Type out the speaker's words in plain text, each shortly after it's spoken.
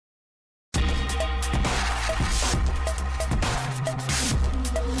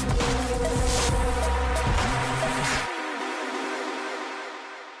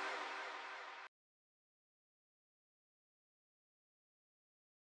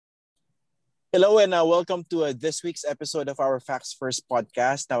Hello and welcome to this week's episode of our Facts First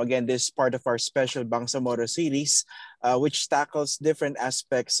podcast. Now, again, this is part of our special Bangsamoro series, which tackles different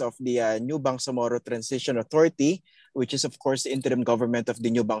aspects of the new Bangsamoro Transition Authority, which is, of course, the interim government of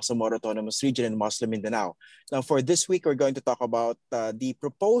the new Bangsamoro Autonomous Region in Muslim Mindanao. Now, for this week, we're going to talk about the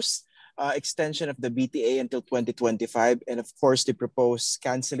proposed extension of the BTA until 2025, and of course, the proposed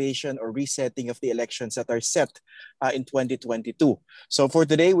cancellation or resetting of the elections that are set in 2022. So for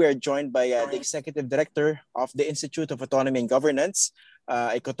today, we are joined by the Executive Director of the Institute of Autonomy and Governance,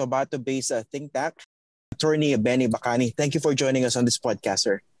 a Cotabato-based think tank, Attorney Benedicto Bacani. Thank you for joining us on this podcast,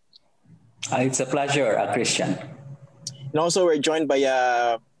 sir. It's a pleasure, Christian. And also, we're joined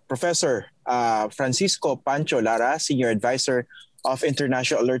by Professor Francisco Pancho Lara, Senior Advisor of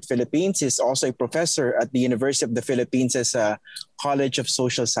International Alert Philippines. He's also a professor at the University of the Philippines as a College of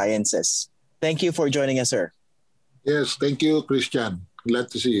Social Sciences. Thank you for joining us, sir. Yes, thank you, Christian.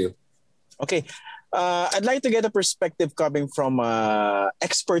 Glad to see you. Okay. I'd like to get a perspective coming from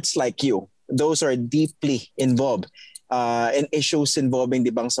experts like you. Those are deeply involved in issues involving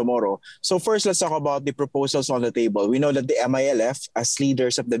the Bangsamoro. So first, let's talk about the proposals on the table. We know that the MILF, as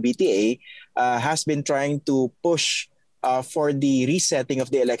leaders of the BTA, has been trying to push for the resetting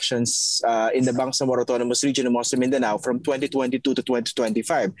of the elections in the Bangsamoro Autonomous Region of Muslim Mindanao from 2022 to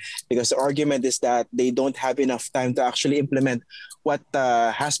 2025, because the argument is that they don't have enough time to actually implement what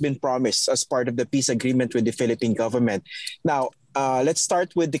has been promised as part of the peace agreement with the Philippine government. Now, let's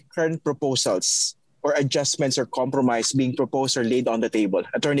start with the current proposals or adjustments or compromise being proposed or laid on the table.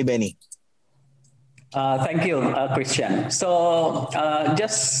 Attorney Benny. Thank you, Christian. So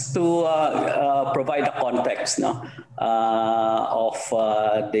just to provide a context of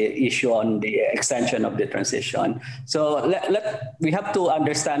the issue on the extension of the transition. So we have to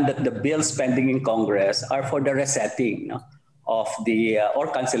understand that the bills pending in Congress are for the resetting of the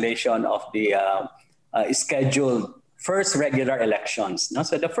or cancellation of the scheduled first regular elections.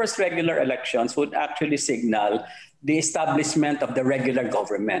 So the first regular elections would actually signal the establishment of the regular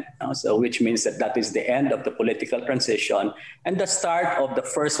government. So which means that is the end of the political transition and the start of the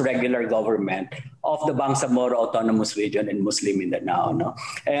first regular government of the Bangsamoro Autonomous Region in Muslim Mindanao.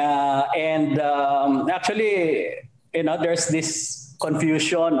 Actually, there's this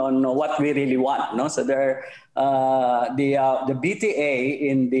confusion on what we really want. So there, the BTA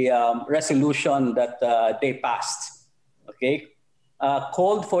in the resolution that they passed,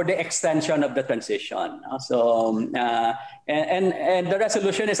 called for the extension of the transition. And the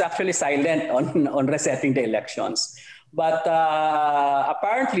resolution is actually silent on resetting the elections. But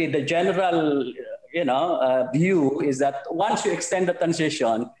apparently the general view is that once you extend the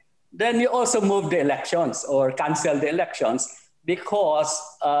transition, then you also move the elections or cancel the elections because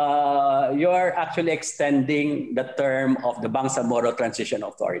you're actually extending the term of the Bangsamoro Transition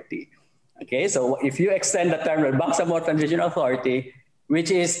Authority. Okay, so if you extend the term of Bangsamoro Transition Authority,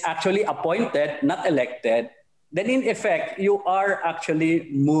 which is actually appointed, not elected, then in effect, you are actually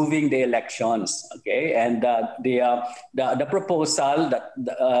moving the elections. Okay, and the proposal that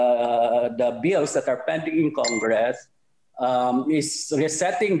the bills that are pending in Congress is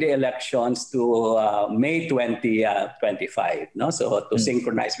resetting the elections to May 2025. So to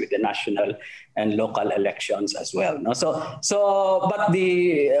synchronize with the national and local elections as well. But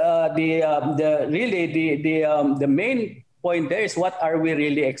the main point there is, what are we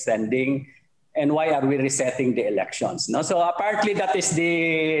really extending and why are we resetting the elections? So apparently that is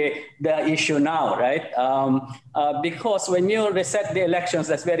the issue now, right? Because when you reset the elections,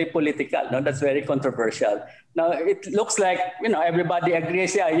 that's very political. That's very controversial. Now it looks like everybody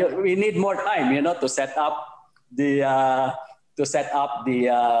agrees. Yeah, we need more time, to set up the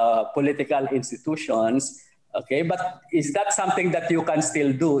political institutions. Okay, but is that something that you can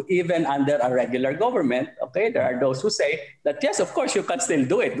still do even under a regular government? Okay, there are those who say that yes, of course you can still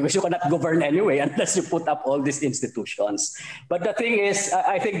do it because you cannot govern anyway unless you put up all these institutions. But the thing is,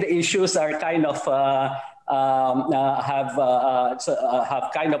 I think the issues are kind of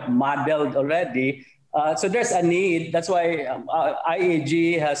have kind of muddled already. So there's a need. That's why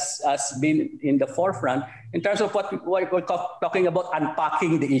IAG has been in the forefront in terms of what we're talking about,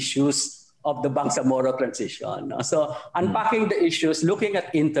 unpacking the issues of the Bangsamoro transition. So unpacking the issues, looking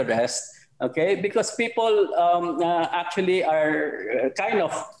at interest, okay, because people actually are kind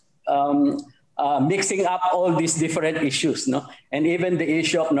of mixing up all these different issues, and even the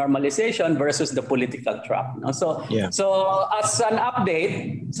issue of normalization versus the political trap. So as an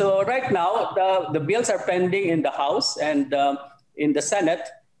update, so right now the bills are pending in the House and in the Senate,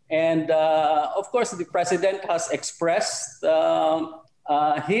 and of course the President has expressed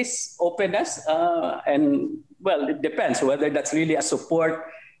his openness, and well, it depends whether that's really a support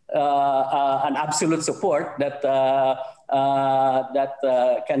an absolute support that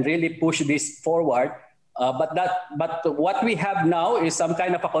can really push this forward. But what we have now is some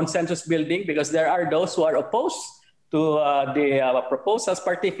kind of a consensus building, because there are those who are opposed to the proposals,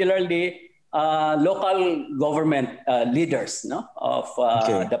 particularly local government leaders, no, of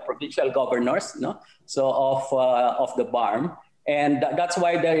the provincial governors, no, so of the BARM, and that's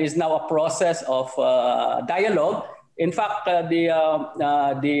why there is now a process of dialogue. In fact,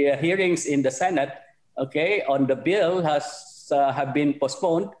 the hearings in the Senate, okay, on the bill have been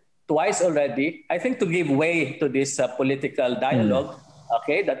postponed twice already, I think, to give way to this political dialogue,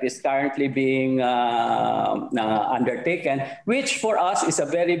 okay, that is currently being undertaken, which for us is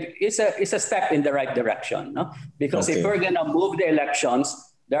a step in the right direction, no? Because if we're going to move the elections,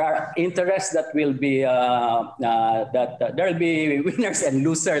 there are interests that will be there will be winners and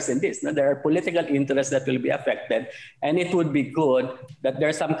losers in this. No? There are political interests that will be affected, and it would be good that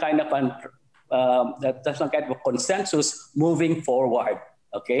there's some kind of consensus moving forward.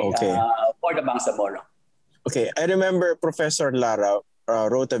 Okay. For the Bangsamoro. Okay, I remember Professor Lara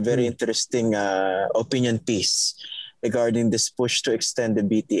wrote a very interesting opinion piece regarding this push to extend the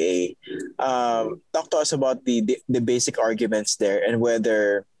BTA. Talk to us about the basic arguments there and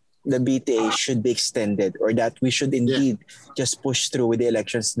whether the BTA should be extended or that we should indeed just push through with the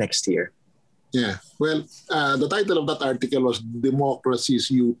elections next year. Yeah, well, the title of that article was Democracy's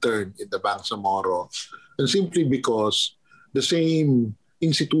U-Turn in the Bangsamoro. And simply because the same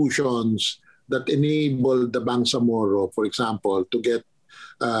institutions that enabled the Bangsamoro, for example, to get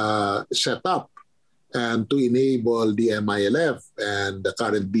set up and to enable the MILF and the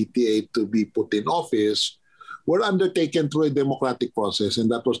current BTA to be put in office were undertaken through a democratic process,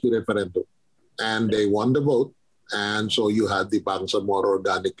 and that was the referendum. And they won the vote, and so you had the Bangsamoro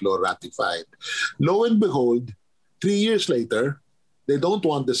Organic Law ratified. Lo and behold, 3 years later, they don't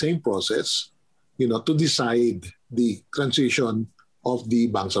want the same process, to decide the transition of the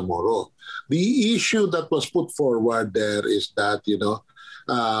Bangsamoro. The issue that was put forward there is that,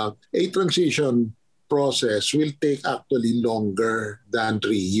 a transition process will take actually longer than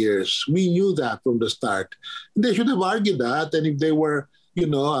 3 years. We knew that from the start. They should have argued that, and if they were,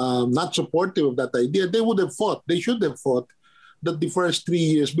 not supportive of that idea, they would have fought. They should have fought that the first 3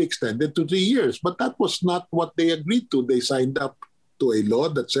 years be extended to 3 years. But that was not what they agreed to. They signed up to a law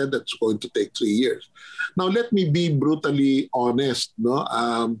that said that's going to take 3 years. Now, let me be brutally honest.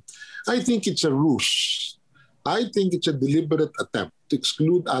 I think it's a ruse. I think it's a deliberate attempt to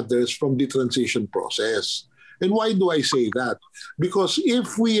exclude others from the transition process. And why do I say that? Because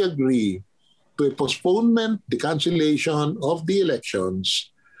if we agree to a postponement, the cancellation of the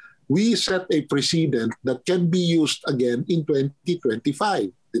elections, we set a precedent that can be used again in 2025.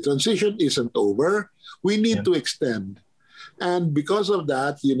 The transition isn't over. We need to extend. And because of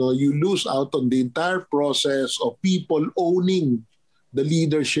that, you lose out on the entire process of people owning the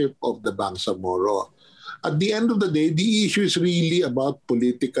leadership of the Bangsamoro. At the end of the day, the issue is really about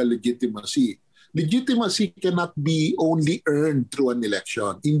political legitimacy. Legitimacy cannot be only earned through an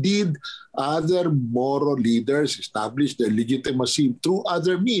election. Indeed, other Moro leaders establish their legitimacy through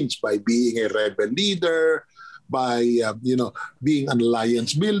other means, by being a rebel leader, by being an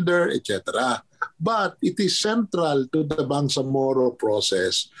alliance builder, etc. But it is central to the Bangsamoro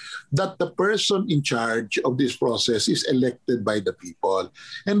process that the person in charge of this process is elected by the people.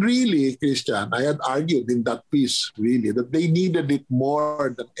 And really, Christian, I had argued in that piece, really, that they needed it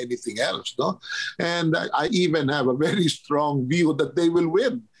more than anything else. No? And I even have a very strong view that they will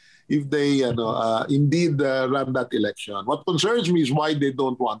win if they indeed run that election. What concerns me is why they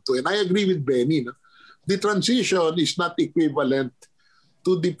don't want to. And I agree with Benny. No? The transition is not equivalent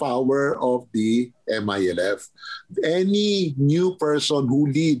to the power of the MILF. Any new person who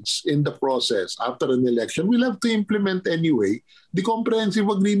leads in the process after an election will have to implement anyway the comprehensive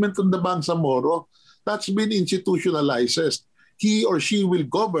agreement on the Bangsamoro that's been institutionalized. He or she will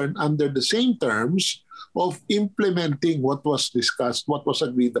govern under the same terms of implementing what was discussed, what was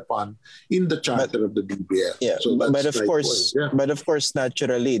agreed upon in the charter of the BBF. Yeah, so but of course,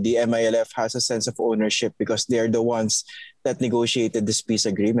 naturally, the MILF has a sense of ownership because they are the ones that negotiated this peace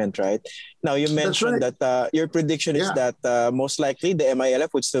agreement, right? Now, you mentioned that your prediction is that most likely the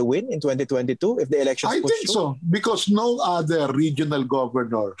MILF would still win in 2022 if the elections push through? I think so, because no other regional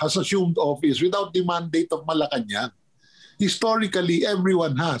governor has assumed office without the mandate of Malacanang. Historically,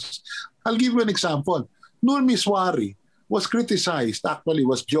 everyone has. I'll give you an example. Nur Miswari was criticized, actually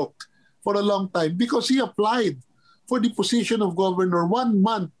was joked for a long time because he applied for the position of governor 1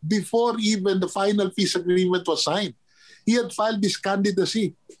 month before even the final peace agreement was signed. He had filed his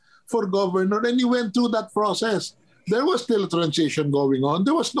candidacy for governor and he went through that process. there was still a transition going on.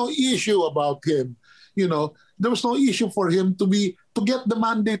 There was no issue about him. There was no issue for him to get the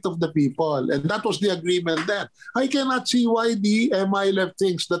mandate of the people. And that was the agreement then. I cannot see why the MILF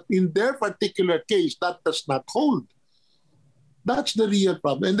thinks that in their particular case, that does not hold. That's the real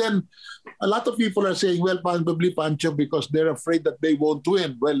problem. And then a lot of people are saying, well, probably Pancho, because they're afraid that they won't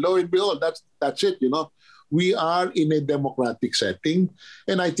win. Well, lo and behold, that's it, We are in a democratic setting,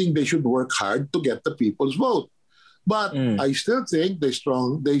 and I think they should work hard to get the people's vote. But I still think they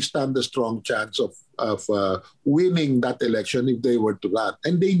stand a strong chance of winning that election if they were to run.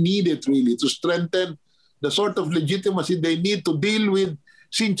 And they need it really to strengthen the sort of legitimacy they need to deal with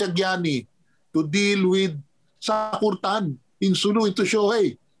Sinchagyani, to deal with Sakurtan in Sulu, to show,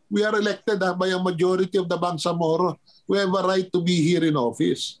 hey, we are elected by a majority of the Bangsamoro. We have a right to be here in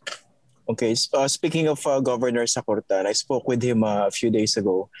office. Okay, speaking of Governor Sakurtan, I spoke with him a few days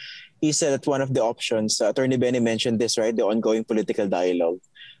ago. He said that one of the options, Attorney Benny mentioned this, right? The ongoing political dialogue.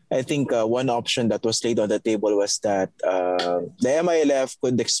 I think one option that was laid on the table was that the MILF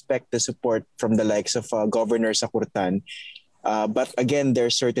could expect the support from the likes of Governor Sakurtan. But again, there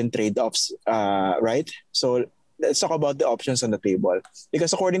are certain trade-offs, right? So let's talk about the options on the table.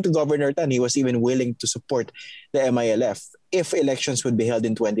 Because according to Governor Tan, he was even willing to support the MILF if elections would be held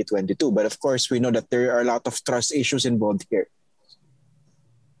in 2022. But of course, we know that there are a lot of trust issues involved here.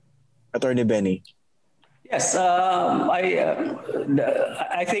 Attorney Benny. Yes, I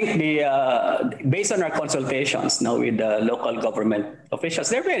think based on our consultations now with the local government officials,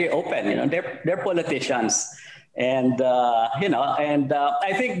 they're very open. They're politicians, and I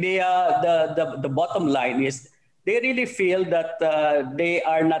think the bottom line is they really feel that they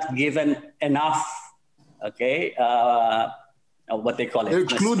are not given enough. Okay, what they call it? They're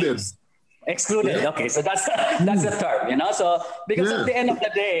excluded. Excluded. Yeah. Okay, so that's the term. So because at the end of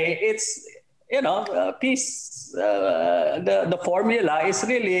the day, it's peace. The formula is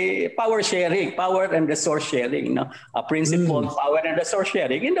really power sharing, power and resource sharing. A principle of power and resource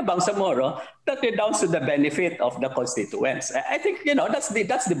sharing in the Bangsamoro that redounds to the benefit of the constituents. I think that's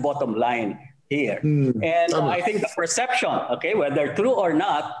the bottom line here. And I think the perception, whether true or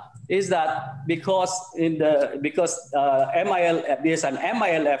not, is that because MILF is an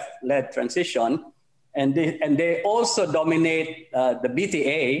MILF-led transition, and they also dominate the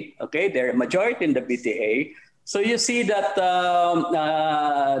BTA. They're a majority in the BTA. So you see that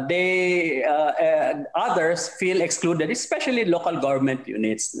others feel excluded, especially local government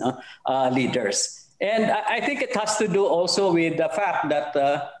units leaders. And I think it has to do also with the fact that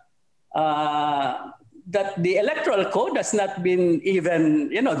that the electoral code has not been even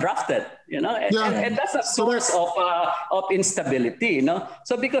drafted, and that's a source of instability.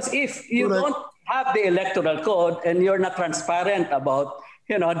 So because if you don't have the electoral code and you're not transparent about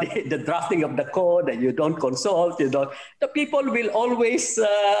the drafting of the code, and you don't consult, the people will always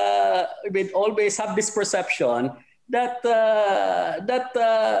have this perception that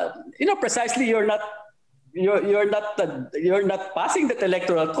precisely you're not passing that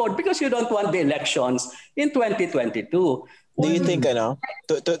electoral code because you don't want the elections in 2022. Do you think,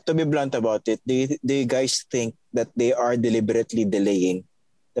 to be blunt about it, do you guys think that they are deliberately delaying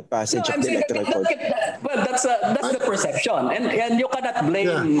the passage of the electoral code? That's the perception, and you cannot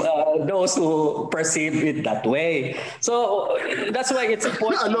blame those who perceive it that way. So that's why it's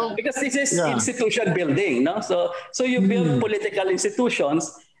important because this is institution building. So you build political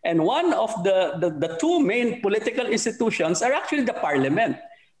institutions. And one of the two main political institutions are actually the parliament,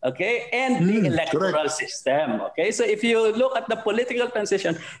 and the electoral system. So if you look at the political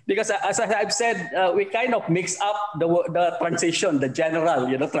transition, because as I've said, we kind of mix up the transition, the general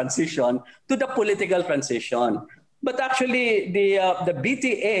transition, to the political transition. But actually, the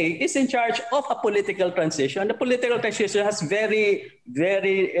BTA is in charge of a political transition. The political transition has very,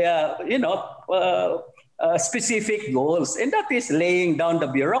 very, specific goals, and that is laying down the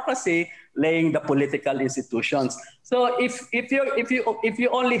bureaucracy, laying the political institutions. So if you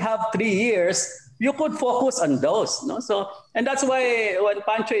only have 3 years, you could focus on those. So, and that's why when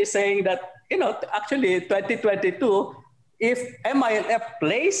Pancho is saying that actually 2022, if MILF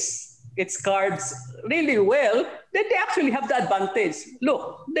plays its cards really well, then they actually have the advantage.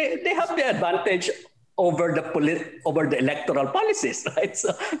 Look, they have the advantage over the electoral policies, right?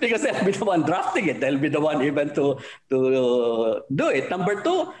 So because they'll be the one drafting it, they'll be the one even to do it. Number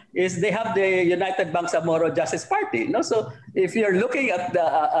two is they have the United Bangsamoro Justice Party. So if you're looking at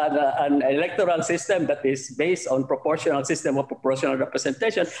an electoral system that is based on proportional system of proportional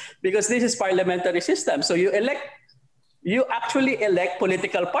representation, because this is parliamentary system, so you actually elect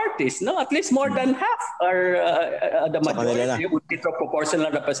political parties, at least more than half are the majority would be through proportional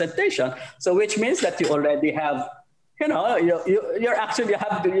representation. So which means that you already have you're actually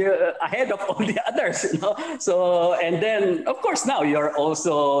you're ahead of all the others, So, and then, of course, now you're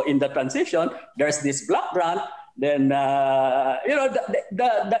also in the transition. There's this block grant. Then, the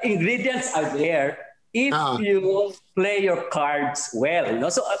ingredients are there if you play your cards well.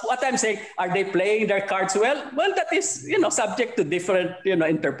 So what I'm saying, are they playing their cards well? Well, that is, subject to different,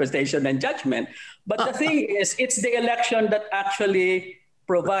 interpretation and judgment. But the thing is, it's the election that actually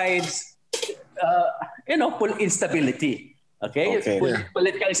provides instability. Okay.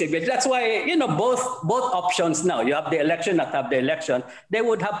 Political instability. That's why, both options now, you have the election, not have the election, they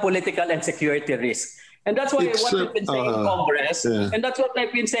would have political and security risk. And that's why what we've been saying in Congress, and that's what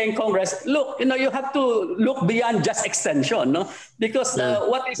I've been saying in Congress, look, you have to look beyond just extension, no? Because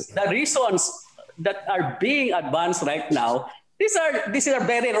what is the reasons that are being advanced right now, these are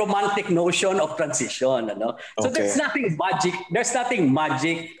very romantic notion of transition, So there's nothing magic. There's nothing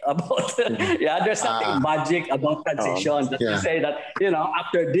magic about there's nothing magic about transition that you say that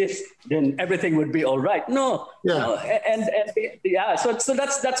after this then everything would be all right. No. So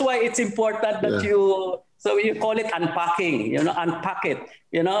that's why it's important that you call it unpacking, unpack it,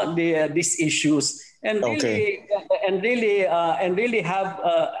 these issues and really have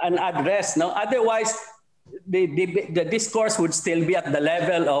an address. No, otherwise the discourse would still be at the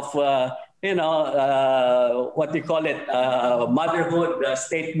level of what we call it, motherhood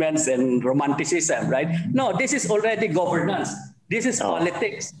statements and romanticism, right? No, this is already governance. This is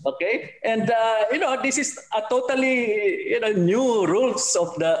politics, okay? And this is a totally new rules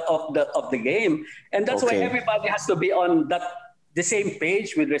of the game, and that's why everybody has to be on the same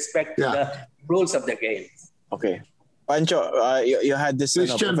page with respect to the rules of the game. Okay, Pancho, you had this,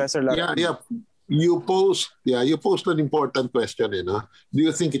 Christian, Professor Lara. You posed an important question, Do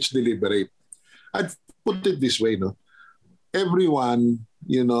you think it's deliberate? I'd put it this way, Everyone,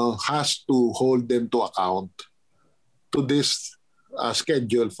 has to hold them to account to this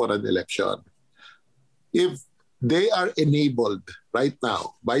schedule for an election. If they are enabled right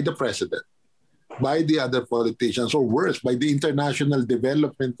now by the president, by the other politicians, or worse, by the international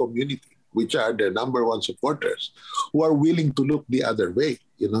development community, which are their number one supporters, who are willing to look the other way,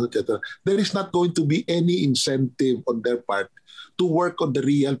 there is not going to be any incentive on their part to work on the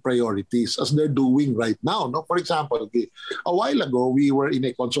real priorities as they're doing right now. No? For example, a while ago, we were in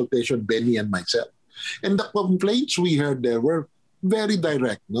a consultation, Benny and myself, and the complaints we heard there were very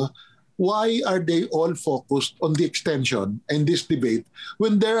direct. No? Why are they all focused on the extension and this debate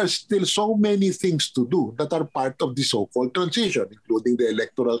when there are still so many things to do that are part of the so-called transition, including the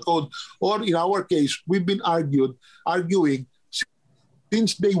electoral code, or in our case, we've been arguing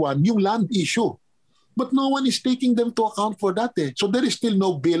since day one, yung land issue. But no one is taking them to account for that. So there is still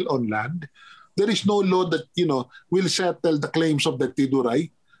no bill on land. There is no law that, will settle the claims of the Tiduray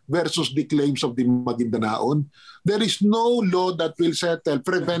versus the claims of the Magindanaon. There is no law that will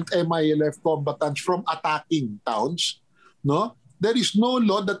prevent MILF combatants from attacking towns. No? There is no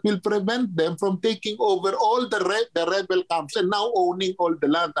law that will prevent them from taking over all the rebel camps and now owning all the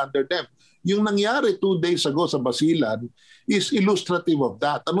land under them. Yung nangyari 2 days ago sa Basilan is illustrative of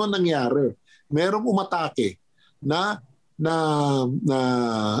that. Ano nangyari? Merong umatake na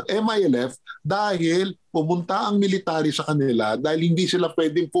MILF dahil pumunta ang military sa kanila dahil hindi sila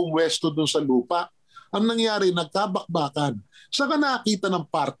pwedeng pumwesto doon sa lupa. Ang nangyari, nagkabakbakan. Saka nakita ng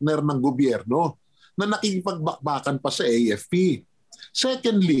partner ng gobyerno na nakikipagbakbakan pa sa AFP.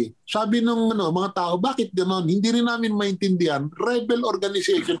 Secondly, sabi ng mga tao, bakit gano'n? Hindi rin namin maintindihan, rebel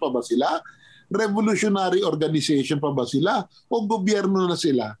organization pa ba sila? Revolutionary organization pa ba sila? O gobyerno na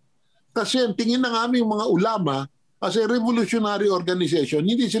sila? Kasi tingin ng aming mga ulama, as a revolutionary organization,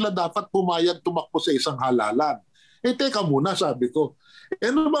 hindi sila dapat pumayag tumakbo sa isang halalan. Teka muna, sabi ko.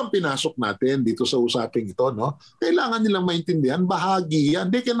 Ano ba ang pinasok natin dito sa usaping ito? No? Kailangan nilang maintindihan, bahagi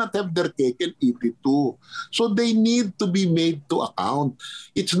yan. They cannot have their cake and eat it too. So they need to be made to account.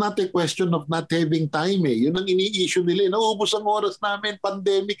 It's not a question of not having time. Yun ang ini-issue nila. Naubos ang oras namin,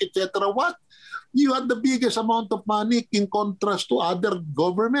 pandemic, etc. What? You had the biggest amount of money in contrast to other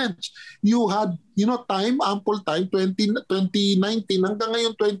governments. You had, time, ample time, 2019 hanggang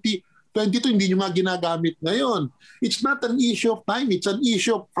ngayon 2022, hindi nyo nga ginagamit ngayon. It's not an issue of time, it's an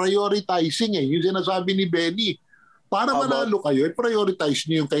issue of prioritizing. Yung sinasabi ni Benny, para manalo kayo, prioritize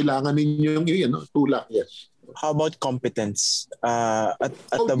nyo yung kailangan ninyo yung tulak. Yes. How about competence? At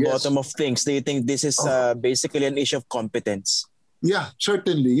the bottom of things, do you think this is basically an issue of competence? Yeah,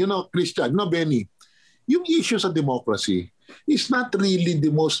 certainly. Christian, Benny, yung issue sa democracy is not really the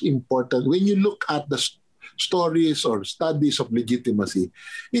most important. When you look at the stories or studies of legitimacy,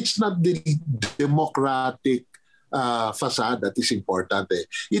 it's not the democratic facade that is important.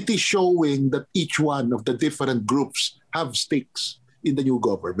 It is showing that each one of the different groups have stakes in the new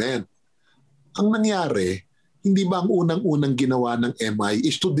government. Ang nangyari, hindi ba ang unang-unang ginawa ng MI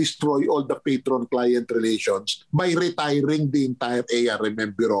is to destroy all the patron-client relations by retiring the entire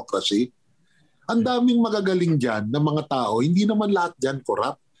ARMM bureaucracy? Ang daming magagaling dyan na mga tao, hindi naman lahat dyan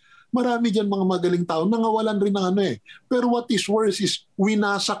corrupt. Marami dyan mga magaling tao, nangawalan rin ng ano eh. Pero what is worse is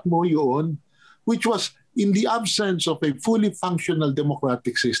winasak mo yun, which was in the absence of a fully functional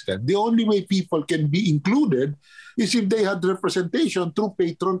democratic system. The only way people can be included is if they had representation through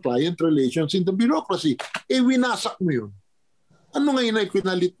patron-client relations in the bureaucracy. Winasak mo yun. Ano ngayon na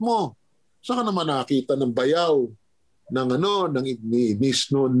ipinalit mo? Saan ka naman nakakita ng bayaw ng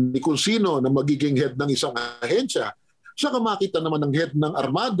ni kung sino na magiging head ng isang ahensya? Saan ka makita naman ng head ng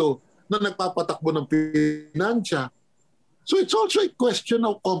armado na nagpapatakbo ng pinansya? So it's also a question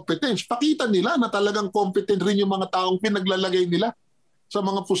of competence. Pakita nila na talagang competent rin yung mga taong pinaglalagay nila sa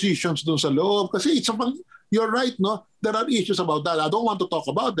mga positions doon sa loob. Kasi you're right, no? There are issues about that. I don't want to talk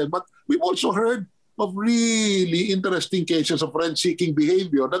about them, but we've also heard of really interesting cases of rent-seeking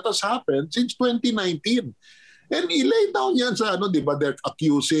behavior that has happened since 2019. And ilay down yan sa, di ba, they're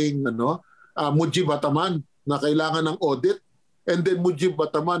accusing Mujib Bataman na kailangan ng audit. And then Mujib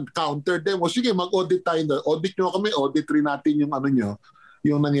Bataman countered them. O sige, mag-audit tayo. Audit nyo kami, audit rin natin yung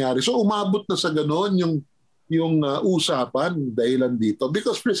yung nangyari. So umabot na sa gano'n yung usapan dahilan dito.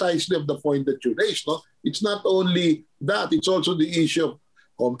 Because precisely of the point that you raised, no? It's not only that, it's also the issue of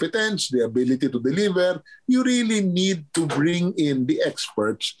competence, the ability to deliver. You really need to bring in the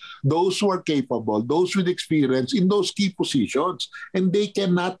experts, those who are capable, those with experience in those key positions. And they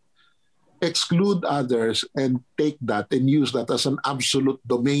cannot exclude others and take that and use that as an absolute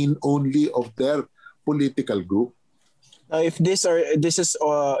domain only of their political group. If these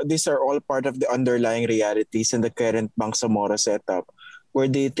are all part of the underlying realities in the current Bangsamoro setup, where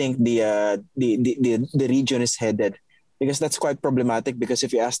do you think the region is headed? Because that's quite problematic. Because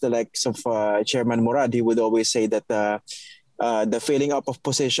if you ask the likes of Chairman Murad, he would always say that the filling up of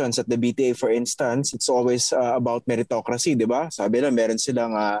positions at the BTA, for instance, it's always about meritocracy, di ba? Sabi na meron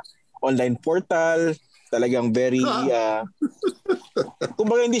silang online portal, talagang very,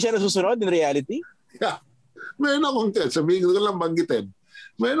 kumbaga hindi siya nasusunod in reality. Yeah. Meron akong, sabihin ko lang banggitin,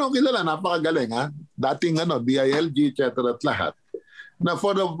 meron akong kilala, napakagaling ha, dating DILG, etc. at lahat, na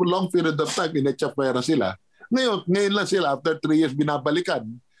for a long period of time, inechapera sila. Ngayon lang sila, after 3 years, binabalikan,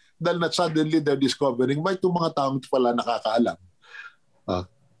 dahil na suddenly they're discovering, ba itong mga taong pala nakakaalam.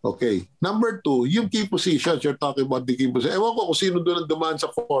 Okay. Number 2, yung key positions, you're talking about the key positions. Ewan ko kung sino doon ang dumaan sa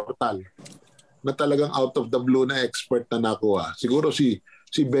portal na talagang out of the blue na expert na nakuha. Siguro si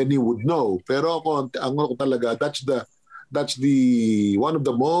Benny would know. Pero ako talaga, that's the one of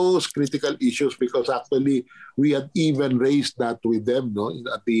the most critical issues because actually we had even raised that with them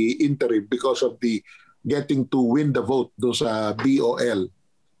at the interim because of the getting to win the vote doon sa BOL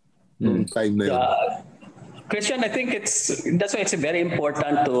noong time na yun. Christian, I think that's why it's very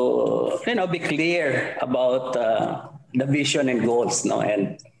important to be clear about the vision and goals,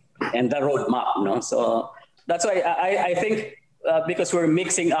 and the roadmap, So that's why I think because we're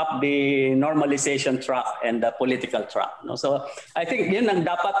mixing up the normalization track and the political track, So I think yun ang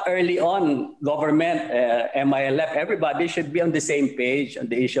dapat early on government, MILF, everybody should be on the same page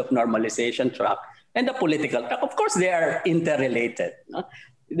on the issue of normalization track and the political track. Of course, they are interrelated.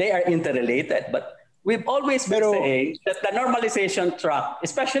 They are interrelated, but we've always been saying that the normalization track,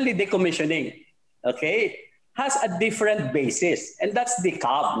 especially decommissioning, has a different basis. And that's the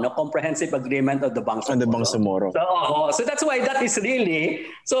CAB, Comprehensive Agreement of the Bangsamoro. So that's why that is really,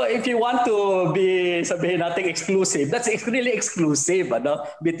 so if you want to be, sabihin natin exclusive, that's really exclusive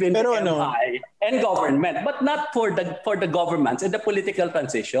between the MI and government, but not for the governments and the political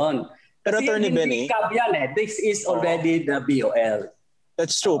transition. Pero Attorney Benny, CAB yan, this is already the BOL.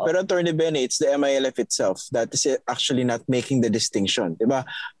 That's true. Pero Attorney Benny, it's the MILF itself that is actually not making the distinction. Diba?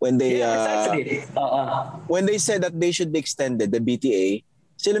 When they when they said that they should be extended, the BTA,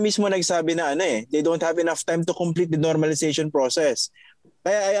 sila mismo nagsabi na they don't have enough time to complete the normalization process.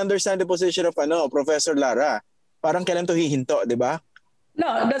 Kaya I understand the position of Professor Lara. Parang kailan to hihinto, di ba?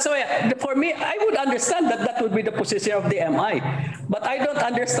 No, that's why for me, I would understand that would be the position of the MI. But I don't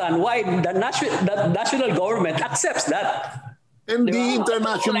understand why the national government accepts that. And the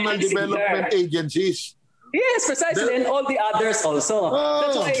international development agencies. Yes, precisely. And all the others also.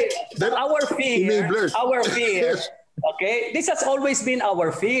 That's why our fear, yes. This has always been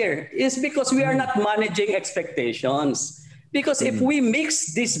our fear, is because we are not managing expectations. Because if we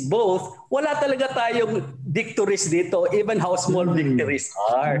mix this both, wala talaga tayong victories dito, even how small victories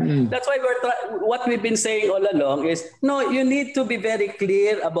are. That's why what we've been saying all along is, no, you need to be very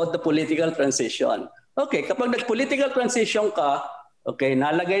clear about the political transition. Okay, kapag nag-political transition ka, okay,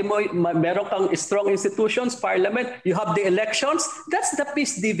 nalagay mo, meron kang strong institutions, parliament, you have the elections, that's the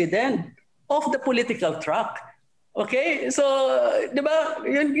peace dividend of the political track. Okay? So, di ba,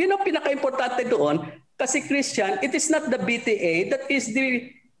 yun ang pinaka-importante doon. Kasi Christian, it is not the BTA that is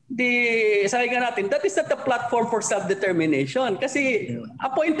sabi nga natin, that is not the platform for self-determination. Kasi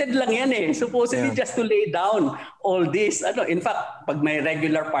appointed lang yan eh. Supposedly just to lay down all this. In fact, pag may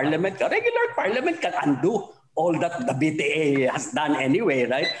regular parliament can undo all that the BTA has done anyway,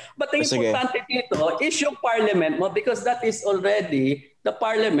 right? But the importante dito is yung parliament mo, because that is already, the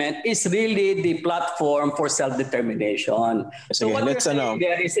parliament is really the platform for self-determination. So what we're saying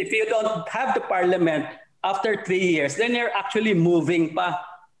there is, if you don't have the parliament after 3 years, then you're actually moving pa.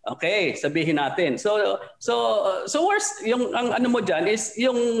 Okay, sabihin natin. So where's yung ang ano mo diyan is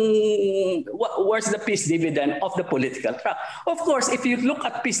yung where's the peace dividend of the political track? Of course, if you look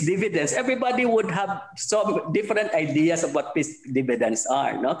at peace dividends, everybody would have some different ideas of what peace dividends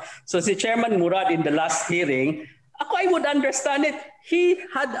are, no? So si Chairman Murad in the last hearing, I would understand it. He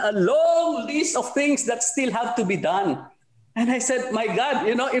had a long list of things that still have to be done. And I said, my God,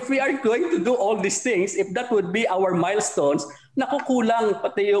 if we are going to do all these things, if that would be our milestones, nakukulang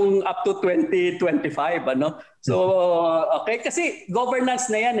pati yung up to 2025, ano? So, okay, kasi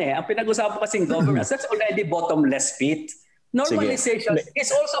governance na yan eh. Ang pinag-usapan kasing governance, that's already bottomless pit. Normalization is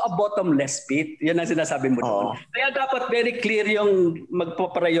also a bottomless pit. Yan ang sinasabi mo doon. Kaya dapat very clear yung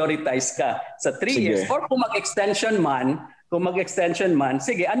magpo-prioritize ka sa 3 years. Or kung mag-extension man,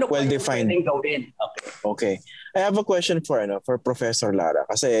 sige, ano well defined gawin? Okay. I have a question for Professor Lara.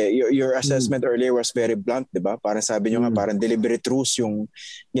 Kasi your assessment earlier was very blunt, di ba? Parang sabi nyo nga, parang deliberate truce yung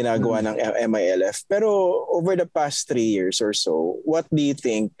ginagawa ng MILF. Pero over the past 3 years or so, what do you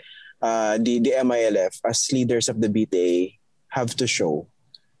think the MILF as leaders of the BTA have to show?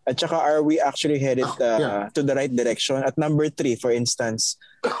 At saka, are we actually headed to the right direction? At number 3, for instance,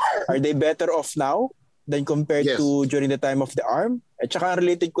 are they better off now than compared to during the time of the ARM? At saka, ang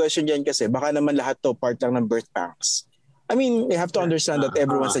related question dyan kasi, baka naman lahat to part lang ng birth pangs. I mean, you have to understand that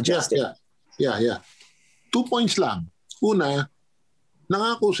everyone's adjusting. Yeah. 2 points lang. Una,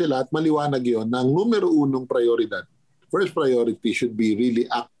 nangako sila at maliwanag yun na ang numero 1 prioridad, first priority should be really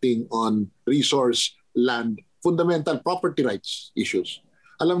acting on resource, land, fundamental property rights issues.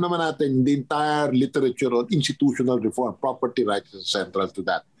 Alam naman natin, the entire literature on institutional reform, property rights is central to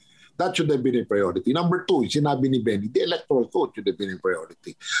that. That should have been a priority. Number 2, sinabi ni Benny, the electoral code should have been a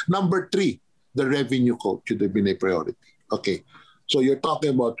priority. Number 3, the revenue code should have been a priority. Okay, so you're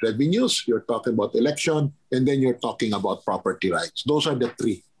talking about revenues, you're talking about election, and then you're talking about property rights. Those are the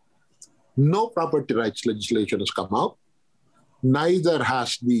 3. No property rights legislation has come out. Neither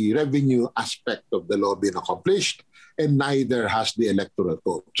has the revenue aspect of the law been accomplished, and neither has the electoral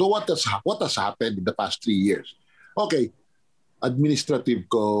code. So what has happened in the past 3 years? Okay, administrative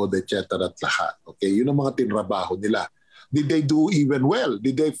code, etc. at lahat. Okay, yun ang mga tinrabaho nila. Did they do even well?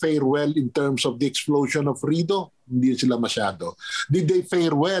 Did they fare well in terms of the explosion of RIDO? Hindi sila masyado. Did they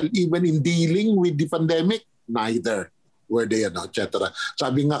fare well even in dealing with the pandemic? Neither were they, etc.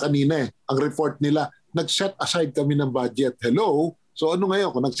 Sabi nga kanina ang report nila, nag-set aside kami ng budget. Hello? So ano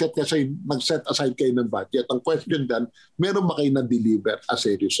ngayon? Kung nag-set aside kayo ng budget, ang question dan, meron ba kayo na-deliver as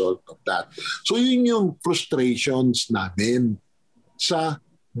a result of that? So yun yung frustrations namin sa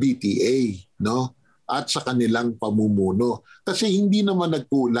BTA, no? At sa kanilang pamumuno. Kasi hindi naman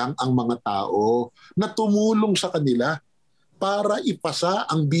nagkulang ang mga tao na tumulong sa kanila para ipasa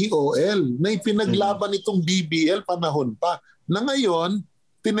ang BOL na ipinaglaban itong BBL panahon pa. Na ngayon,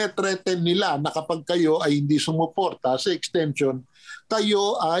 tinetreten nila na kapag kayo ay hindi sumuporta sa extension,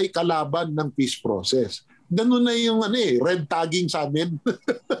 kayo ay kalaban ng peace process. Ganun na yung red tagging sa amin.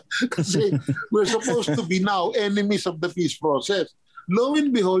 Kasi we're supposed to be now enemies of the peace process. Lo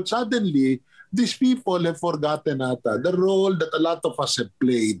and behold, suddenly, these people have forgotten the role that a lot of us have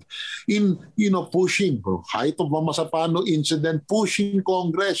played in, pushing, height of Mamasapano incident, pushing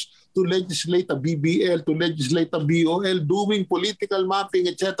Congress to legislate a BBL, to legislate a BOL, doing political mapping,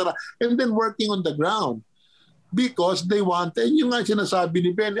 etc., and then working on the ground. Because they want, and yung nga sinasabi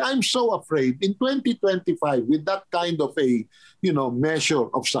ni Benny, I'm so afraid in 2025, with that kind of a, measure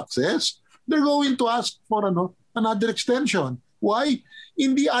of success, they're going to ask for another extension. Why?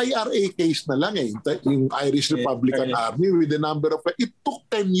 In the IRA case na lang yung Irish Republican Army with the number of, it took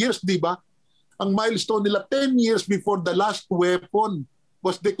 10 years, di ba? Ang milestone nila, 10 years before the last weapon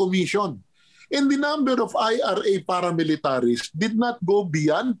was decommissioned. And the number of IRA paramilitaries did not go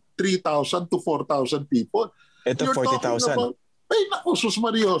beyond 3,000 to 4,000 people. Ito 40,000. Ay, naku, Sus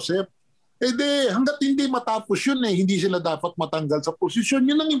Maria Josep. Eh di, hanggat hindi matapos yun hindi sila dapat matanggal sa posisyon.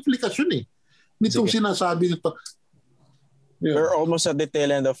 Yun ang implikasyon nitong sinasabi nito. Yeah. We're almost at the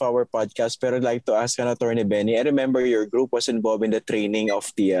tail end of our podcast, pero I'd like to ask Attorney Benny. I remember your group was involved in the training of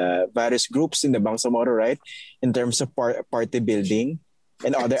the various groups in the Bangsamoro, right? In terms of party building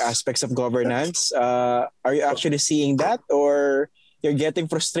and other aspects of governance. Are you actually seeing that, or you're getting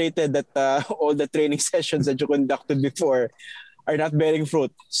frustrated that all the training sessions that you conducted before are not bearing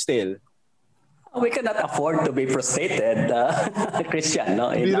fruit still? We cannot afford to be frustrated, Christian.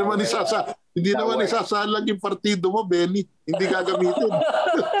 No? Hindi naman isasalag yung partido mo, Benny. Hindi gagamitin.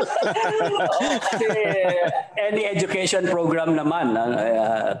 Kasi any education program naman,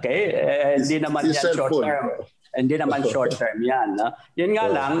 okay? Hindi naman yan short term. Hindi naman short term yan. No? Yun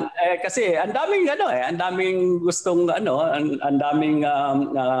nga lang, kasi ang daming gustong, ang daming,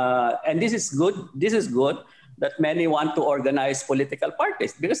 and this is good, that many want to organize political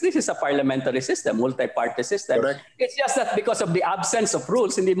parties because this is a parliamentary system, multi-party system. Correct. It's just that because of the absence of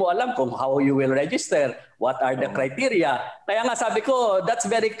rules, hindi mo alam kung how you will register, what are the criteria. Kaya nga sabi ko, that's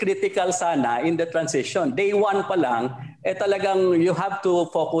very critical sana in the transition. Day one pa lang, talagang you have to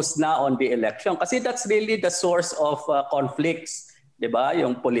focus na on the election kasi that's really the source of conflicts, di ba?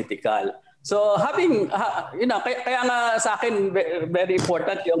 Yung political. So kaya nga sa akin very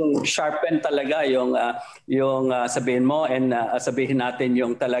important yung sharpen talaga yung sabihin mo and sabihin natin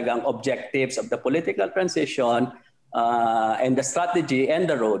yung talagang objectives of the political transition and the strategy and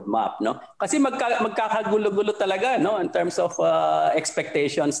the roadmap, no? Kasi magkakagulo-gulo talaga, no, in terms of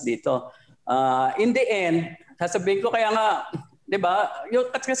expectations dito. In the end, sasabihin ko kaya nga, 'di ba?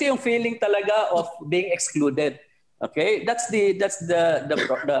 Kasi yung feeling talaga of being excluded. Okay, that's a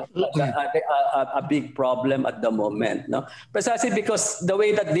big problem at the moment, no? Precisely because the way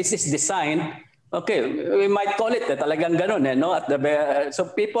that this is designed, okay, we might call it talagang ganun, no?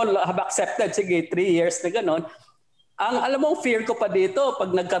 So people have accepted, sige, 3 years na ganun. Alam mo, fear ko pa dito, pag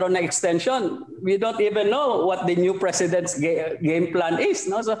nagkaroon ng extension, we don't even know what the new president's game plan is,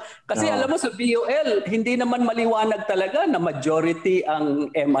 no? So kasi alam mo sa BUL, hindi naman maliwanag talaga na majority ang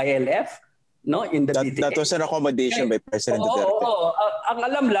MILF. No, in the DTA. That was an accommodation by President Duterte. Ang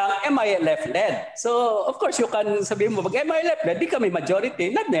alam lang, MILF-led. So, of course, you can sabihin mo, pag MILF-led, di kami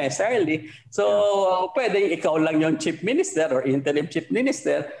majority. Not necessarily. So, pwedeng ikaw lang yung chief minister or interim chief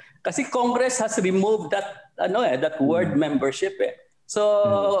minister kasi Congress has removed that word membership.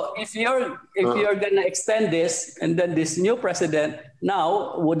 So, if you're gonna extend this and then this new president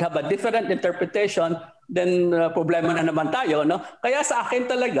now would have a different interpretation, then problema na naman tayo, no? Kaya sa akin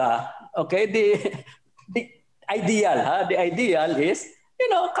talaga, okay, the ideal is,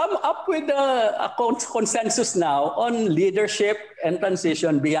 come up with a consensus now on leadership and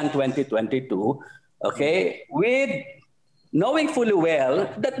transition beyond 2022, okay, with knowing fully well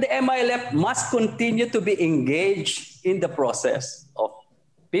that the MILF must continue to be engaged in the process of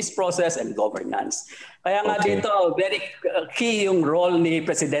peace process and governance. Kaya nga dito, very key yung role ni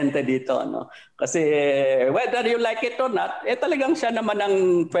Presidente dito, no? Kasi whether you like it or not, talagang siya naman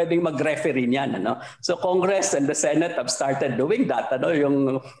ang pwedeng mag-referee niyan, ano? So Congress and the Senate have started doing that, ano?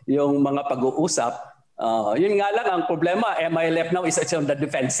 Yung mga pag-uusap. Yun nga lang ang problema, MILF now is on the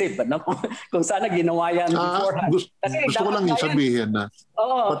defensive, ano? Kung sana ginawa yan beforehand. Gusto ko lang sabihin na.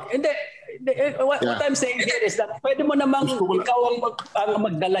 Hindi. What I'm saying here is that pwede mo namang ikaw ang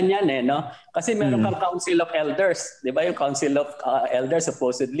magdala niyan, no? Kasi meron kang Council of Elders, di ba? Yung Council of Elders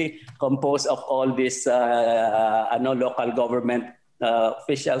supposedly composed of all these local government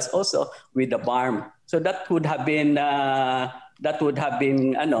officials also with the BARM. So that would have been the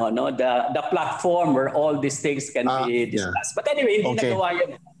platform where all these things can be discussed. But anyway, hindi nagawa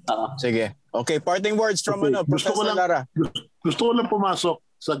yun. Sige. Okay, parting words from Professor Lara. Gusto ko lang pumasok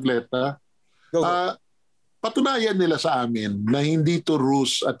saglit, ha? Patunayan nila sa amin na hindi to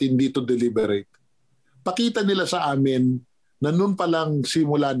ruse at hindi to deliberate. Pakita nila sa amin na noon pa lang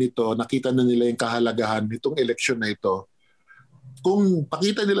simula nito, nakita na nila yung kahalagahan nitong eleksyon na ito. Kung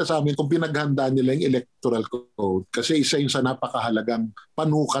pakita nila sa amin kung pinaghanda nila yung electoral code, kasi isa yung sa napakahalagang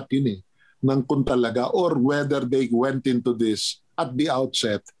panukat yun ng kung talaga, or whether they went into this at the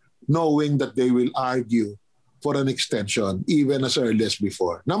outset knowing that they will argue for an extension even as early as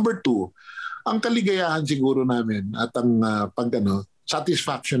before. Number 2, ang kaligayahan siguro namin at ang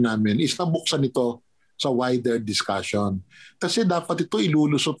satisfaction namin is nabuksan ito sa wider discussion. Kasi dapat ito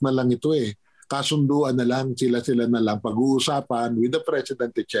ilulusot na lang ito . kasunduan na lang, sila na lang, pag-uusapan with the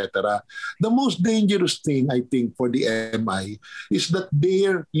president, etc. The most dangerous thing, I think, for the MI is that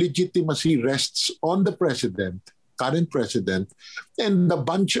their legitimacy rests on the president, current president, and the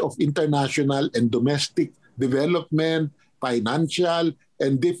bunch of international and domestic development, financial,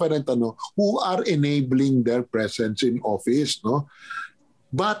 and different who are enabling their presence in office, no?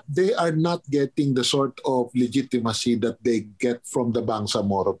 But they are not getting the sort of legitimacy that they get from the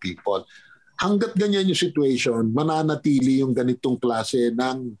Bangsamoro people. Hanggat ganyan yung situation, mananatili yung ganitong klase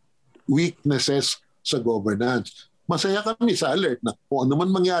ng weaknesses sa governance. Masaya kami sa alert na kung ano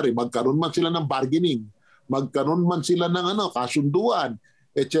man mangyari, magkaroon man sila ng bargaining, magkaroon man sila ng kasunduan,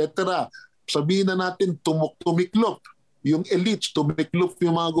 etc. Sabihin na natin tumiklop yung elites, tumiklop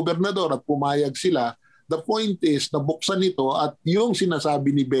yung mga gobernador at pumayag sila. The point is, nabuksan ito at yung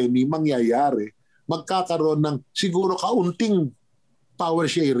sinasabi ni Benny mangyayari, magkakaroon ng siguro kaunting power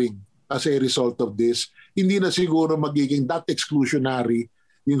sharing as a result of this. Hindi na siguro magiging that exclusionary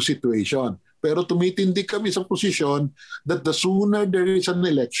yung situation. Pero tumitindi kami sa posisyon that the sooner there is an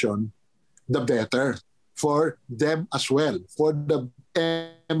election, the better for them as well, for the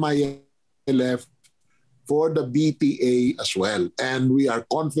MILF, for the BTA as well. And we are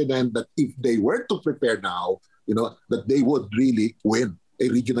confident that if they were to prepare now, that they would really win a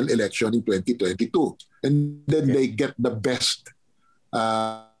regional election in 2022. And then they get the best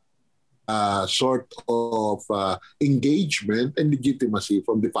sort of engagement and legitimacy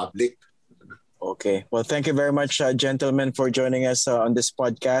from the public. Okay. Well, thank you very much, gentlemen, for joining us on this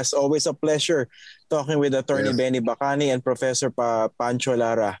podcast. Always a pleasure talking with Attorney Benny Bacani and Professor Pancho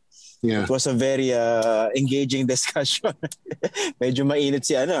Lara. Yeah. It was a very engaging discussion. Medyo mainit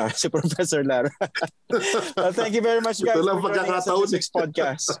si Professor Lara. Well, thank you very much, guys, for joining us on this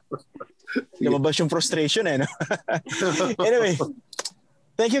podcast. Lumabas yung frustration no? Anyway,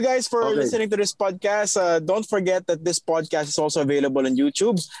 thank you guys for listening to this podcast. Don't forget that this podcast is also available on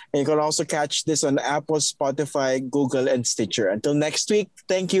YouTube. And you can also catch this on Apple, Spotify, Google, and Stitcher. Until next week,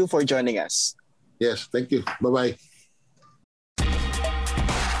 thank you for joining us. Yes, thank you. Bye-bye.